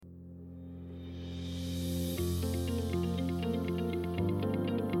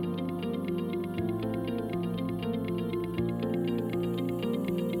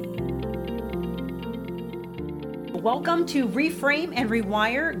Welcome to Reframe and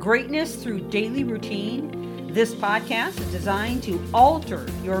Rewire Greatness Through Daily Routine. This podcast is designed to alter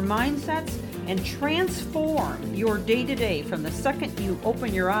your mindsets and transform your day-to-day from the second you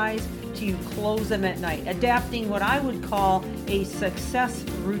open your eyes to you close them at night, adapting what I would call a success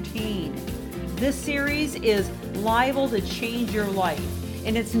routine. This series is liable to change your life,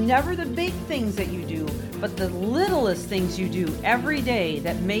 and it's never the big things that you do, but the littlest things you do every day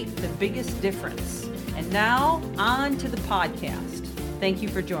that make the biggest difference. And now, on to the podcast. Thank you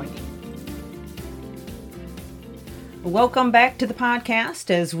for joining. Welcome back to the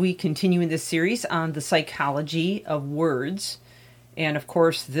podcast as we continue in this series on the psychology of words. And of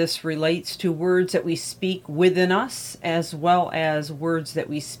course, this relates to words that we speak within us, as well as words that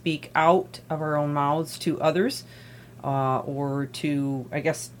we speak out of our own mouths to others, or to,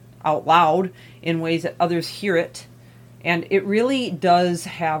 out loud in ways that others hear it. And it really does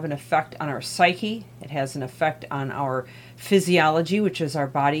have an effect on our psyche. It has an effect on our physiology, which is our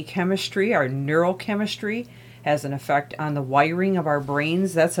body chemistry, our neurochemistry, has an effect on the wiring of our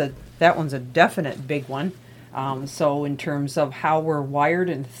brains. That one's a definite big one. So in terms of how we're wired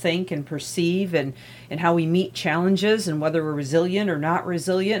and think and perceive and how we meet challenges and whether we're resilient or not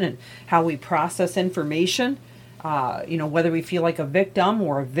resilient and how we process information, whether we feel like a victim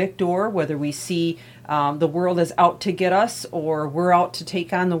or a victor, whether we see the world is out to get us or we're out to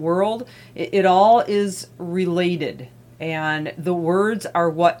take on the world, it all is related. And the words are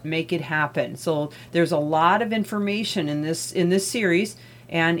what make it happen. So there's a lot of information in this series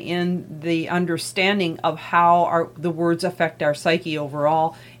and in the understanding of how the words affect our psyche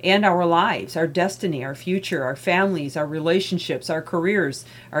overall and our lives, our destiny, our future, our families, our relationships, our careers,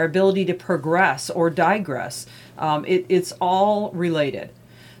 our ability to progress or digress. It's all related.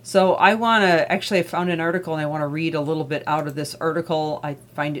 So I found an article and I want to read a little bit out of this article. I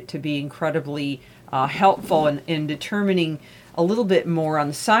find it to be incredibly helpful in determining a little bit more on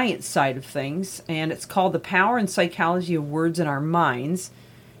the science side of things. And it's called The Power and Psychology of Words in Our Minds.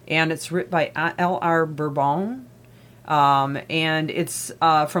 And it's written by L.R. Bourbon. And it's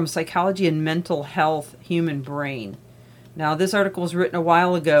from Psychology and Mental Health, Human Brain. Now, this article was written a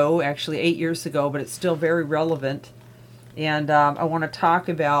while ago, actually 8 years ago, but it's still very relevant. And I want to talk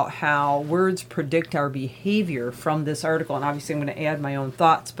about how words predict our behavior from this article. And obviously I'm going to add my own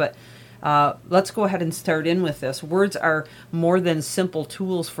thoughts, but let's go ahead and start in with this. Words are more than simple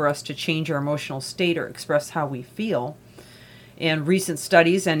tools for us to change our emotional state or express how we feel. And recent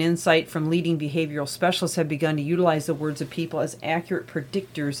studies and insight from leading behavioral specialists have begun to utilize the words of people as accurate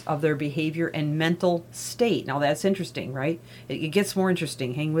predictors of their behavior and mental state. Now that's interesting, right? It gets more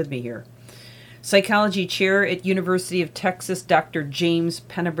interesting. Hang with me here. Psychology chair at University of Texas, Dr. James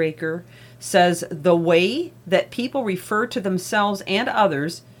Pennebaker, says the way that people refer to themselves and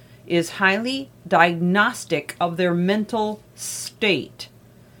others is highly diagnostic of their mental state.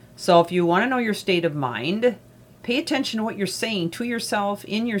 So if you want to know your state of mind, pay attention to what you're saying to yourself,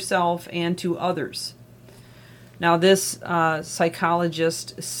 in yourself, and to others. Now this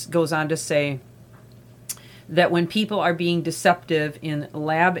psychologist goes on to say that when people are being deceptive in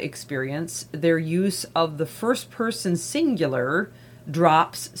lab experience, their use of the first person singular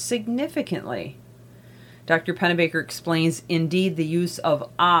drops significantly. Dr. Pennebaker explains, indeed, the use of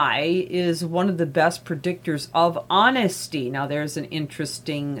I is one of the best predictors of honesty. Now, there's an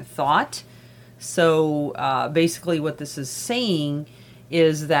interesting thought. So basically what this is saying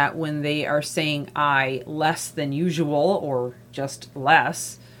is that when they are saying I less than usual or just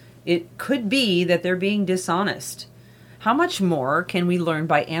less, it could be that they're being dishonest. How much more can we learn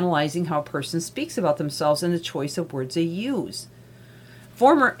by analyzing how a person speaks about themselves and the choice of words they use?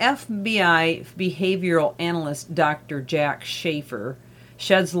 Former FBI behavioral analyst Dr. Jack Schafer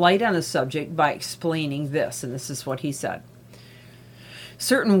sheds light on the subject by explaining this, and this is what he said.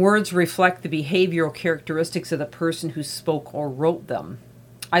 Certain words reflect the behavioral characteristics of the person who spoke or wrote them.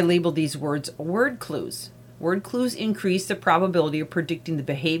 I label these words word clues. Word clues increase the probability of predicting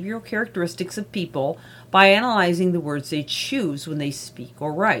the behavioral characteristics of people by analyzing the words they choose when they speak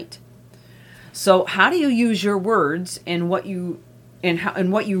or write. So, how do you use your words and what you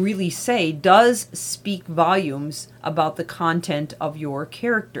really say does speak volumes about the content of your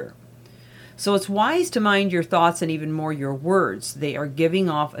character. So it's wise to mind your thoughts and even more your words. They are giving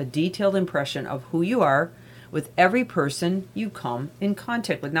off a detailed impression of who you are with every person you come in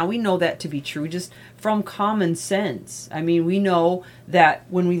contact with. Now, we know that to be true just from common sense. I mean, we know that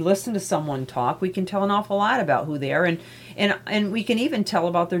when we listen to someone talk, we can tell an awful lot about who they are, and we can even tell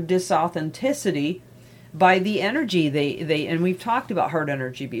about their disauthenticity by the energy they and we've talked about hard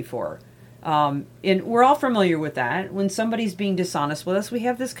energy before. And we're all familiar with that. When somebody's being dishonest with us, we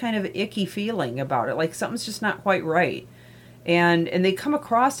have this kind of icky feeling about it, like something's just not quite right. And they come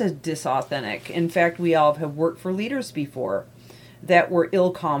across as disauthentic. In fact, we all have worked for leaders before that were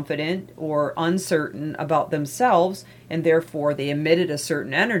ill-confident or uncertain about themselves, and therefore they emitted a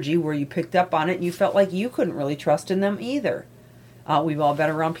certain energy where you picked up on it and you felt like you couldn't really trust in them either. We've all been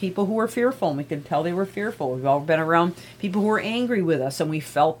around people who were fearful, and we could tell they were fearful. We've all been around people who were angry with us, and we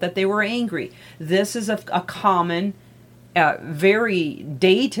felt that they were angry. This is a common, very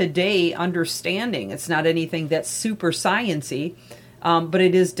day-to-day understanding. It's not anything that's super science-y, but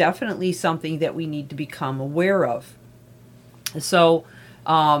it is definitely something that we need to become aware of. So,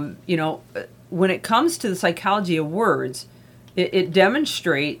 when it comes to the psychology of words, it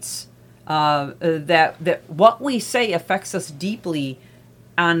demonstrates that what we say affects us deeply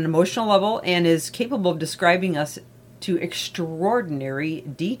on an emotional level and is capable of describing us to extraordinary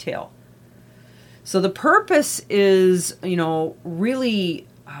detail. So the purpose is, really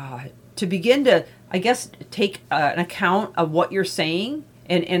to begin to, I guess, take an account of what you're saying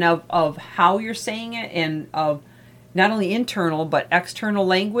and of how you're saying it, and of not only internal but external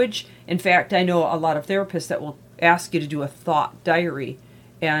language. In fact, I know a lot of therapists that will ask you to do a thought diary.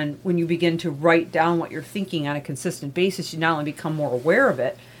 And when you begin to write down what you're thinking on a consistent basis, you not only become more aware of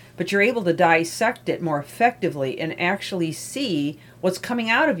it, but you're able to dissect it more effectively and actually see what's coming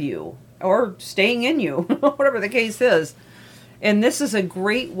out of you or staying in you, whatever the case is. And this is a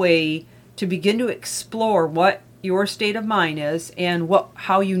great way to begin to explore what your state of mind is and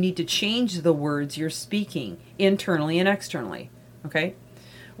how you need to change the words you're speaking internally and externally. Okay?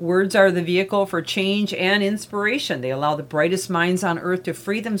 Words are the vehicle for change and inspiration. They allow the brightest minds on earth to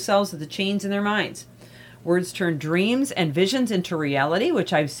free themselves of the chains in their minds. Words turn dreams and visions into reality,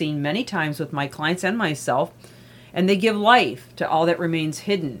 which I've seen many times with my clients and myself, and they give life to all that remains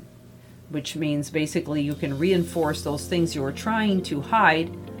hidden, which means basically you can reinforce those things you were trying to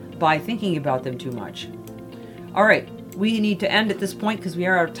hide by thinking about them too much. All right, we need to end at this point because we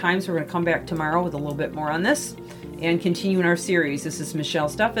are out of time, so we're going to come back tomorrow with a little bit more on this and continue in our series. This is Michelle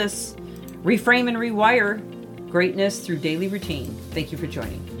Steffes. Reframe and rewire greatness through daily routine. Thank you for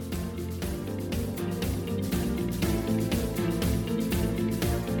joining.